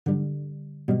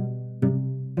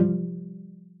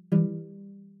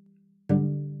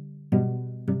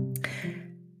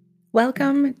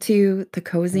Welcome to the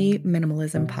Cozy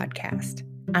Minimalism Podcast.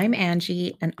 I'm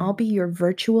Angie, and I'll be your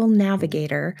virtual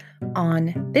navigator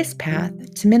on this path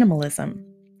to minimalism.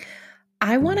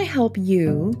 I want to help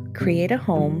you create a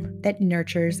home that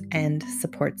nurtures and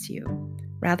supports you,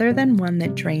 rather than one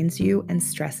that drains you and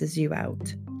stresses you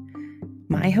out.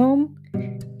 My home,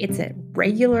 it's a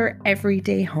regular,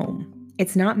 everyday home.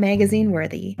 It's not magazine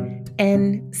worthy,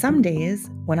 and some days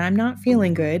when I'm not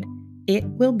feeling good, it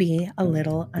will be a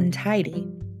little untidy.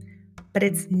 But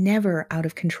it's never out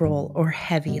of control or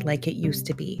heavy like it used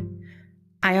to be.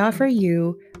 I offer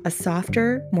you a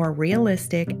softer, more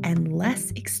realistic, and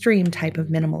less extreme type of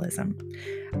minimalism.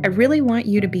 I really want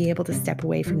you to be able to step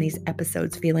away from these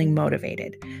episodes feeling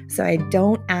motivated, so I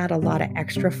don't add a lot of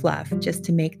extra fluff just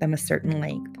to make them a certain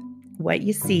length. What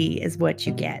you see is what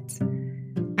you get.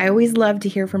 I always love to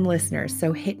hear from listeners,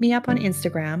 so hit me up on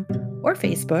Instagram or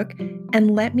Facebook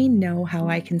and let me know how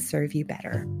I can serve you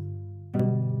better.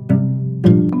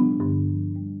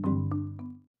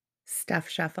 Stuff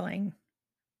shuffling.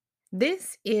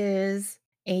 This is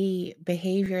a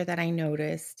behavior that I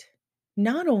noticed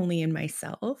not only in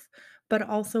myself, but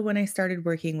also when I started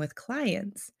working with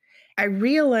clients. I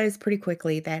realized pretty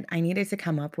quickly that I needed to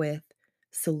come up with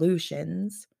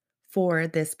solutions for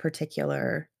this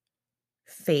particular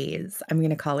phase, I'm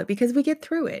going to call it, because we get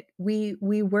through it. We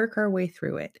work our way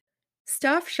through it.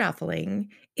 Stuff shuffling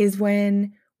is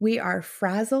when we are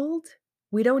frazzled,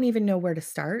 we don't even know where to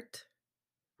start.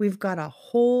 We've got a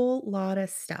whole lot of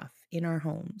stuff in our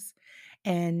homes,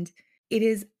 and it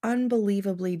is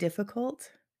unbelievably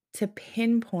difficult to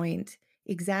pinpoint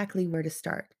exactly where to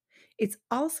start. It's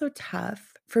also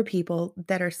tough for people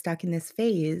that are stuck in this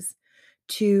phase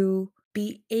to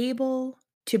be able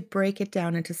to break it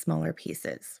down into smaller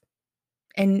pieces.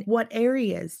 And what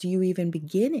areas do you even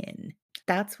begin in?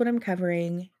 That's what I'm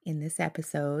covering in this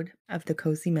episode of the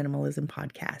Cozy Minimalism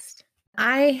Podcast.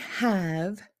 I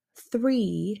have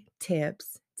 3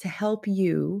 tips to help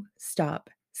you stop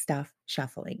stuff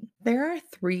shuffling. There are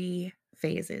 3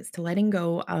 phases to letting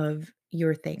go of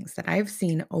your things that I've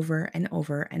seen over and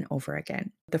over and over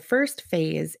again. The first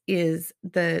phase is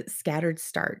the scattered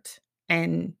start.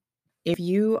 And if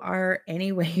you are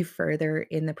any way further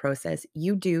in the process,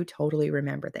 you do totally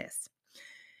remember this.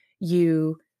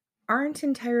 You aren't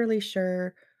entirely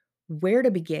sure where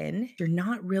to begin. You're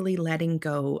not really letting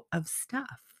go of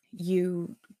stuff.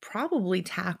 You probably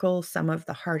tackle some of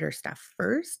the harder stuff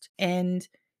first, and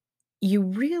you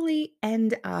really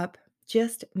end up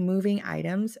just moving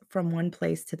items from one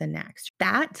place to the next.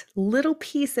 That little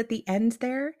piece at the end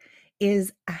there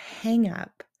is a hang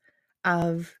up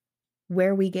of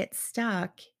where we get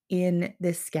stuck in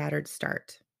this scattered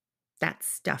start. That's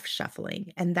stuff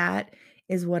shuffling. And that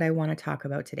is what I want to talk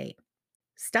about today.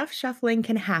 Stuff shuffling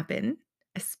can happen,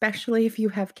 especially if you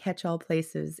have catch all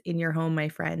places in your home, my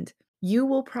friend. You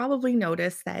will probably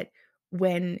notice that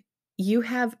when you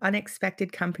have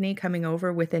unexpected company coming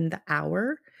over within the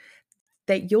hour,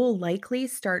 that you'll likely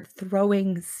start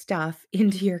throwing stuff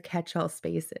into your catch all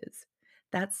spaces.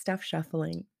 That's stuff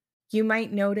shuffling. You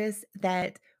might notice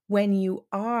that when you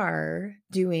are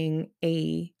doing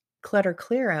a clutter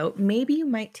clear out, maybe you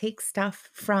might take stuff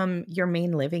from your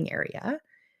main living area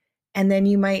and then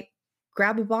you might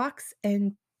grab a box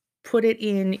and put it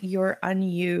in your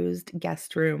unused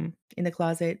guest room in the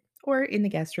closet or in the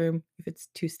guest room if it's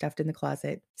too stuffed in the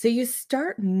closet. So you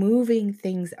start moving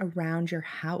things around your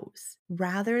house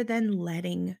rather than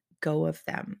letting go of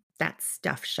them. That's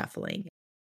stuff shuffling.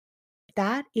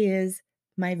 That is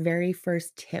my very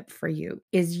first tip for you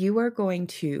is you are going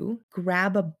to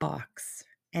grab a box,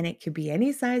 and it could be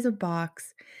any size of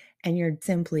box, and you're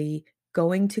simply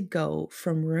going to go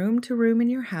from room to room in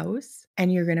your house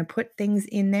and you're going to put things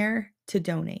in there to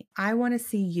donate. I want to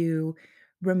see you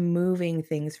removing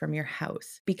things from your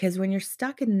house because when you're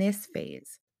stuck in this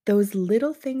phase, those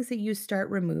little things that you start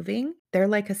removing, they're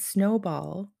like a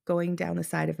snowball going down the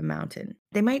side of a mountain.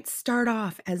 They might start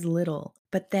off as little,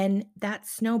 but then that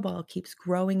snowball keeps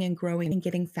growing and growing and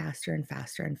getting faster and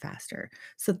faster and faster.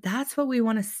 So that's what we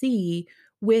want to see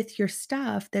with your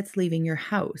stuff that's leaving your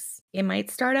house. It might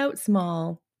start out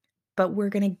small, but we're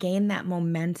going to gain that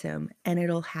momentum and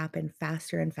it'll happen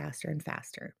faster and faster and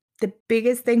faster. The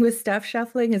biggest thing with stuff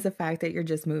shuffling is the fact that you're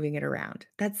just moving it around.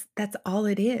 That's all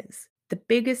it is. The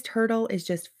biggest hurdle is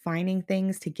just finding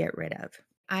things to get rid of.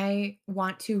 I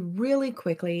want to really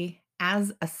quickly,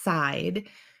 as a side,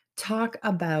 talk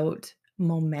about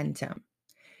momentum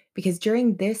because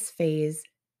during this phase,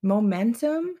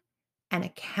 momentum and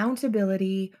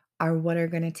accountability are what are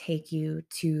going to take you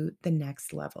to the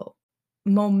next level.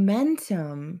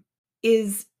 Momentum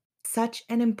is such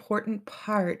an important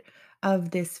part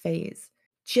of this phase.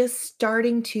 Just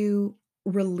starting to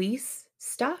release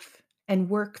stuff and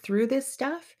work through this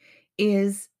stuff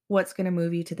is what's going to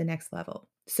move you to the next level.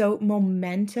 So,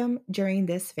 momentum during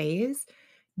this phase,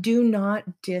 do not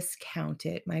discount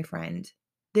it, my friend.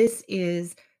 This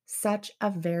is such a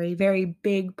very, very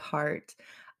big part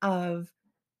of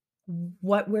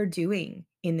what we're doing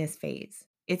in this phase.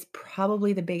 It's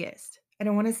probably the biggest. I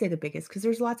don't want to say the biggest because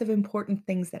there's lots of important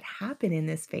things that happen in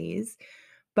this phase,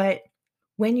 but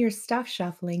when you're stuff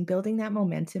shuffling, building that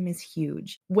momentum is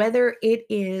huge. Whether it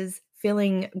is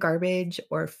filling garbage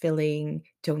or filling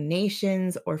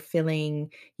donations or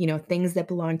filling, things that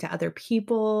belong to other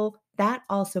people, that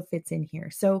also fits in here.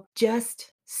 So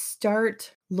just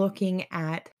start looking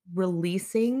at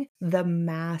releasing the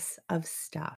mass of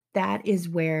stuff. That is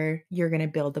where you're going to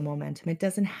build the momentum. It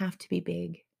doesn't have to be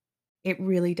big. It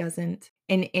really doesn't.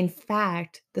 And in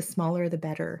fact, the smaller the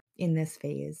better in this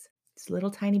phase. It's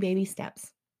little tiny baby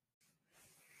steps.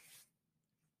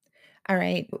 All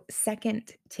right,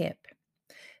 second tip.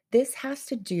 This has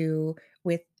to do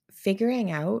with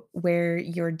figuring out where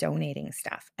you're donating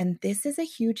stuff. And this is a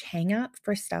huge hang up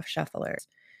for stuff shufflers.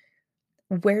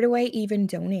 Where do I even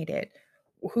donate it?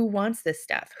 Who wants this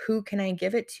stuff? Who can I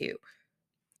give it to?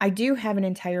 I do have an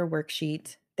entire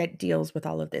worksheet that deals with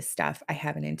all of this stuff. I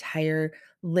have an entire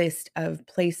list of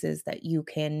places that you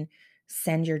can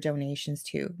send your donations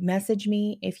to. Message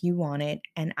me if you want it,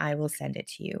 and I will send it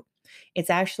to you. It's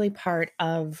actually part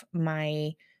of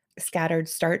my Scattered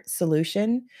Start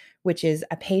solution, which is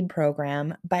a paid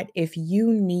program. But if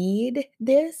you need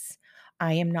this,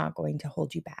 I am not going to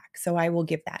hold you back. So I will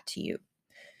give that to you.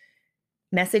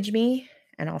 Message me,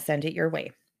 and I'll send it your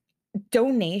way.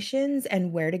 Donations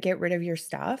and where to get rid of your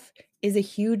stuff is a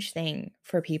huge thing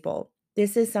for people.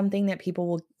 This is something that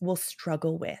people will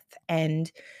struggle with,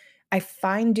 and I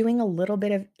find doing a little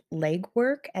bit of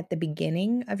legwork at the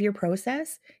beginning of your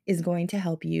process is going to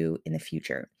help you in the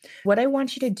future. What I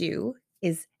want you to do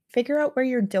is figure out where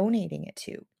you're donating it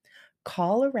to.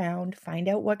 Call around, find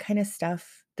out what kind of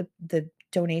stuff the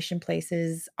donation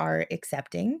places are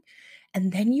accepting,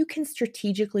 and then you can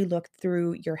strategically look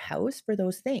through your house for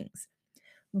those things.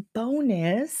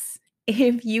 Bonus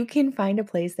if you can find a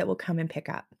place that will come and pick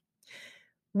up.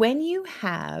 When you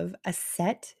have a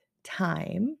set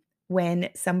time when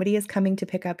somebody is coming to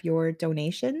pick up your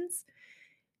donations,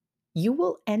 you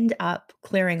will end up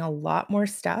clearing a lot more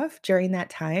stuff during that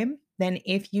time than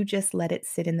if you just let it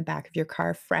sit in the back of your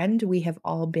car. Friend, we have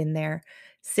all been there,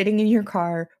 sitting in your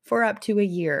car for up to a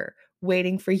year,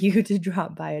 waiting for you to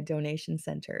drop by a donation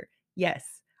center.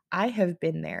 Yes, I have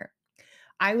been there.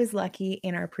 I was lucky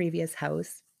in our previous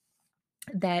house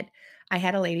that I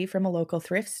had a lady from a local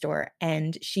thrift store,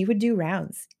 and she would do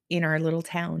rounds in our little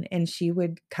town, and she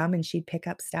would come and she'd pick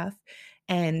up stuff.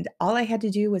 And all I had to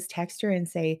do was text her and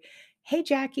say, "Hey,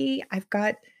 Jackie, I've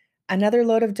got another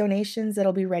load of donations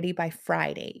that'll be ready by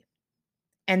Friday."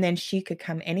 And then she could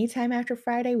come anytime after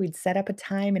Friday. We'd set up a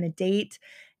time and a date.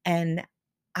 And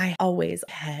I always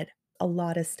had a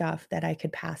lot of stuff that I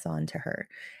could pass on to her.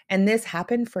 And this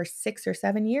happened for 6 or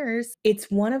 7 years.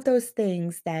 It's one of those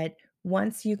things that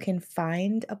once you can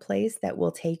find a place that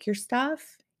will take your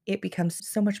stuff, it becomes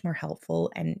so much more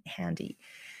helpful and handy.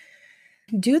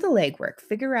 Do the legwork,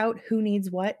 figure out who needs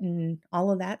what and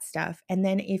all of that stuff. And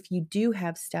then if you do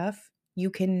have stuff, you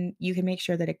can make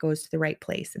sure that it goes to the right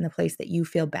place and the place that you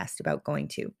feel best about going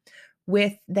to.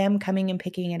 With them coming and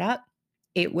picking it up,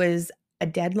 it was a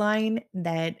deadline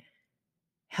that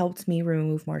helped me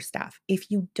remove more stuff. If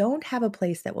you don't have a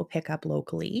place that will pick up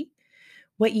locally,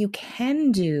 what you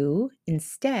can do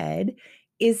instead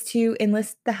is to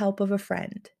enlist the help of a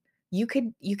friend. You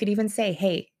could even say,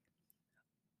 "Hey,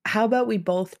 how about we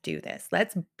both do this?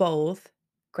 Let's both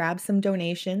grab some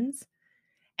donations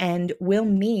and we'll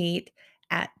meet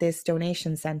at this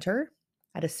donation center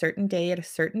at a certain day at a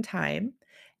certain time."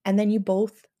 And then you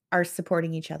both are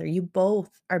supporting each other. You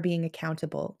both are being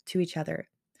accountable to each other.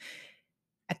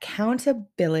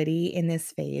 Accountability in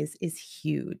this phase is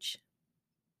huge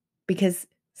because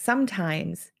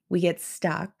sometimes we get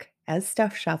stuck as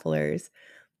stuff shufflers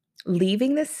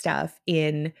leaving the stuff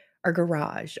in our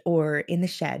garage or in the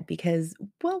shed because,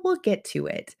 well, we'll get to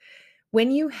it.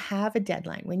 When you have a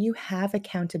deadline, when you have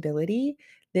accountability,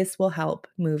 this will help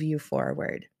move you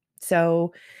forward.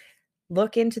 So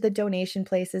look into the donation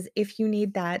places if you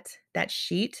need that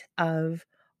sheet of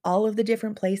all of the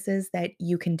different places that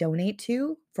you can donate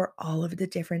to for all of the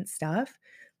different stuff.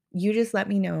 You just let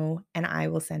me know and I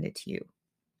will send it to you.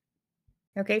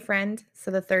 Okay, friend. So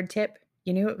the third tip,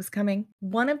 you knew it was coming.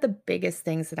 One of the biggest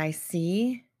things that I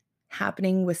see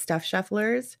happening with stuff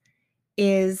shufflers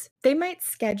is they might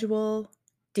schedule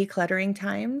decluttering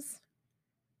times,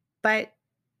 but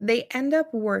they end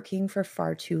up working for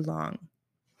far too long.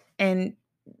 And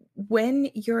when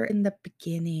you're in the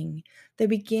beginning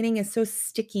is so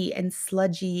sticky and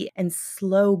sludgy and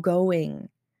slow going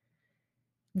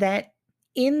that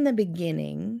in the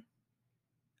beginning,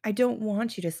 I don't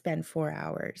want you to spend 4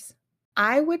 hours.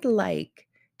 I would like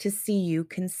to see you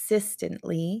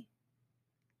consistently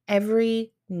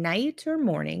every night or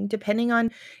morning, depending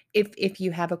on if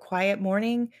you have a quiet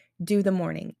morning, do the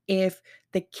morning. If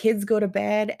the kids go to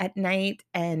bed at night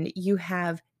and you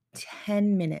have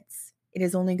 10 minutes, it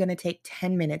is only going to take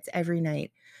 10 minutes every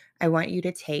night. I want you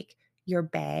to take your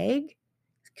bag.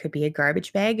 It could be a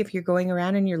garbage bag if you're going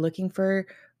around and you're looking for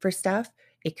stuff.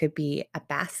 It could be a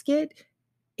basket,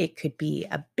 it could be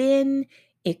a bin,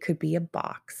 it could be a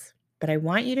box. But I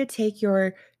want you to take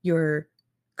your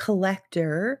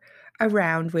collector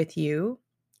around with you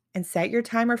and set your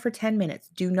timer for 10 minutes.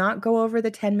 Do not go over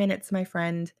the 10 minutes, my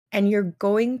friend. And you're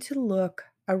going to look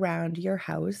around your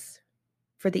house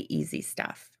for the easy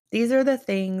stuff. These are the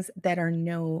things that are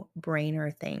no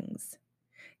brainer things.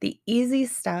 The easy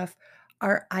stuff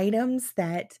are items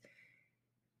that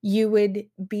you would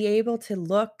be able to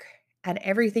look at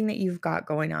everything that you've got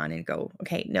going on and go,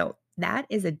 okay, no, that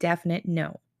is a definite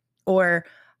no. Or,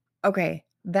 okay,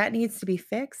 that needs to be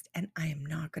fixed and I am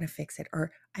not going to fix it.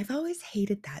 Or I've always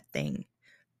hated that thing.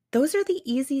 Those are the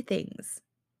easy things.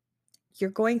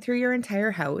 You're going through your entire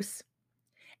house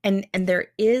and there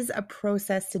is a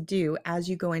process to do as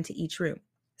you go into each room.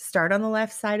 Start on the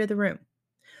left side of the room.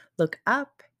 Look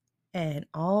up and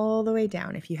all the way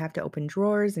down. If you have to open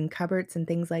drawers and cupboards and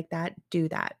things like that, do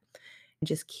that. And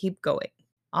just keep going,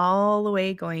 all the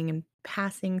way going and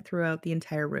passing throughout the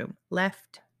entire room,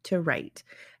 left to right,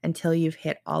 until you've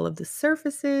hit all of the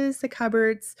surfaces, the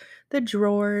cupboards, the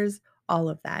drawers, all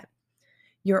of that.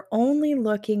 You're only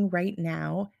looking right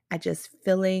now at just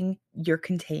filling your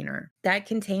container. That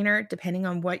container, depending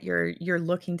on what you're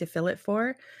looking to fill it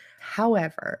for.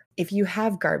 However, if you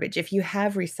have garbage, if you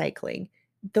have recycling,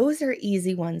 those are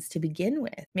easy ones to begin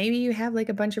with. Maybe you have like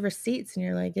a bunch of receipts and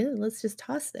you're like, let's just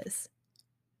toss this.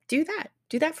 Do that.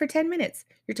 Do that for 10 minutes.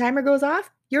 Your timer goes off,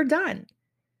 you're done.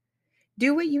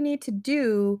 Do what you need to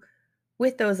do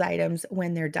with those items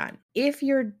when they're done. If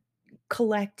you're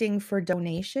collecting for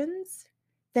donations,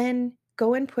 then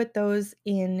go and put those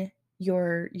in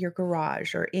your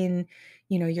garage or in,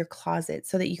 your closet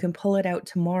so that you can pull it out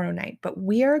tomorrow night. But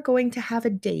we are going to have a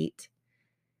date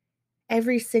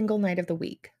every single night of the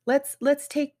week. Let's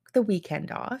take the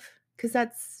weekend off cuz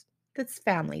that's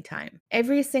family time.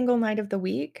 Every single night of the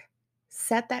week,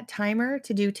 set that timer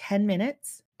to do 10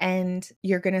 minutes and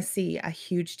you're going to see a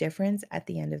huge difference at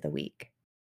the end of the week.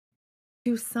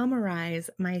 To summarize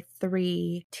my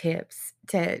 3 tips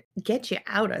to get you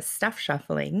out of stuff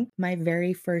shuffling, my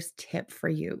very first tip for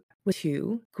you was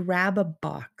to grab a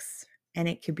box, and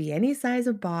it could be any size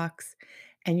of box,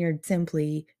 and you're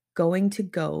simply going to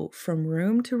go from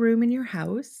room to room in your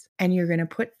house, and you're going to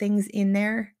put things in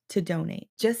there to donate.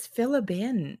 Just fill a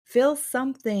bin, fill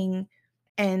something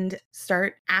and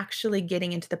start actually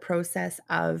getting into the process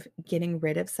of getting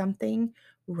rid of something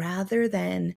rather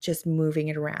than just moving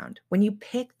it around. When you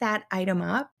pick that item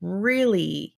up,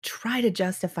 really try to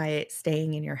justify it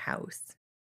staying in your house.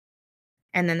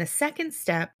 And then the second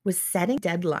step was setting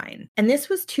deadline. And this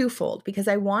was twofold because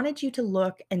I wanted you to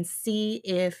look and see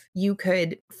if you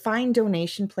could find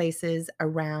donation places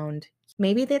around.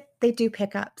 Maybe that they do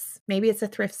pickups. Maybe it's a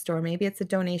thrift store. Maybe it's a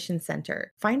donation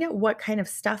center. Find out what kind of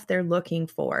stuff they're looking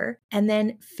for and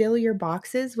then fill your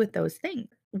boxes with those things.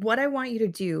 What I want you to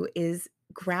do is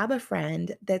grab a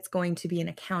friend that's going to be an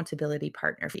accountability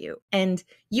partner for you. And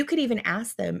you could even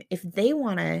ask them if they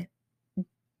want to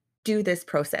do this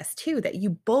process too, that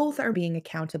you both are being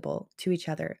accountable to each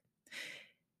other.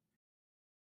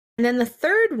 And then the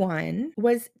third one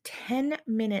was 10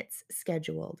 minutes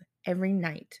scheduled every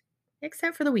night,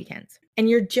 except for the weekends. And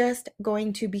you're just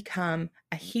going to become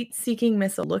a heat-seeking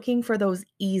missile, looking for those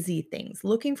easy things,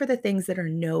 looking for the things that are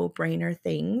no-brainer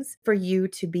things for you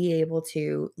to be able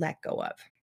to let go of.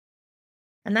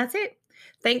 And that's it.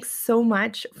 Thanks so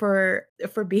much for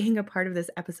being a part of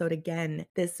this episode again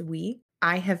this week.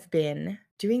 I have been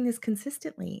doing this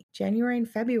consistently, January and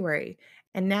February,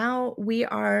 and now we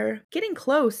are getting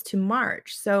close to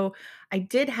March. So I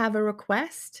did have a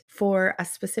request for a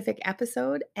specific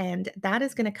episode, and that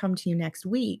is going to come to you next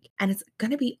week. And it's going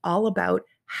to be all about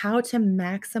how to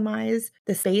maximize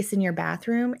the space in your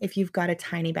bathroom if you've got a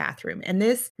tiny bathroom. And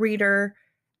this reader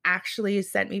actually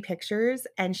sent me pictures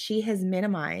and she has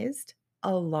minimized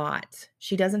a lot.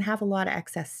 She doesn't have a lot of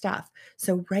excess stuff.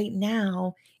 So right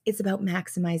now It's about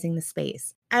maximizing the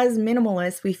space. As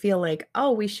minimalists, we feel like,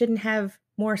 oh, we shouldn't have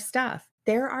more stuff.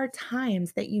 There are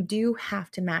times that you do have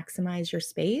to maximize your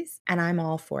space, and I'm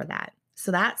all for that.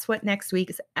 So that's what next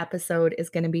week's episode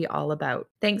is going to be all about.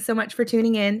 Thanks so much for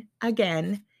tuning in.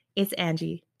 Again, it's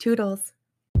Angie. Toodles.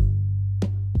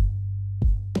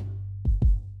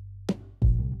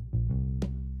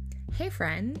 Hey,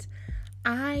 friend.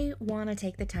 I want to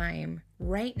take the time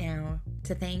right now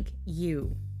to thank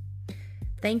you.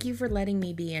 Thank you for letting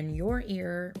me be in your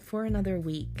ear for another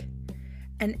week.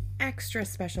 An extra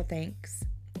special thanks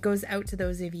goes out to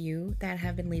those of you that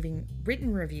have been leaving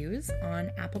written reviews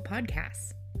on Apple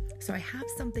Podcasts. So I have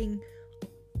something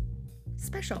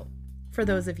special for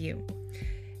those of you.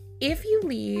 If you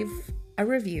leave a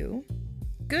review,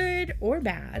 good or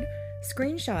bad,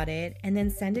 screenshot it and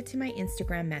then send it to my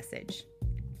Instagram message.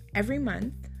 Every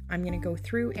month, I'm going to go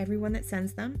through everyone that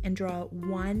sends them and draw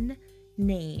one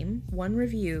name, one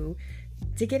review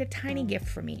to get a tiny gift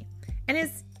from me. And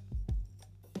it's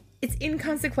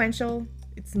inconsequential.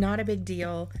 It's not a big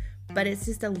deal, but it's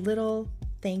just a little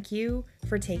thank you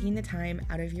for taking the time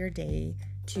out of your day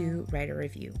to write a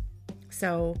review.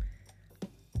 So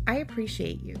I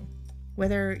appreciate you.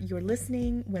 Whether you're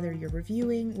listening, whether you're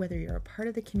reviewing, whether you're a part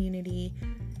of the community,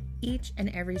 each and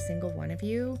every single one of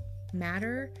you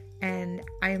matter, and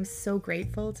I am so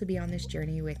grateful to be on this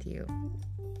journey with you.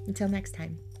 Until next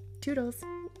time, toodles.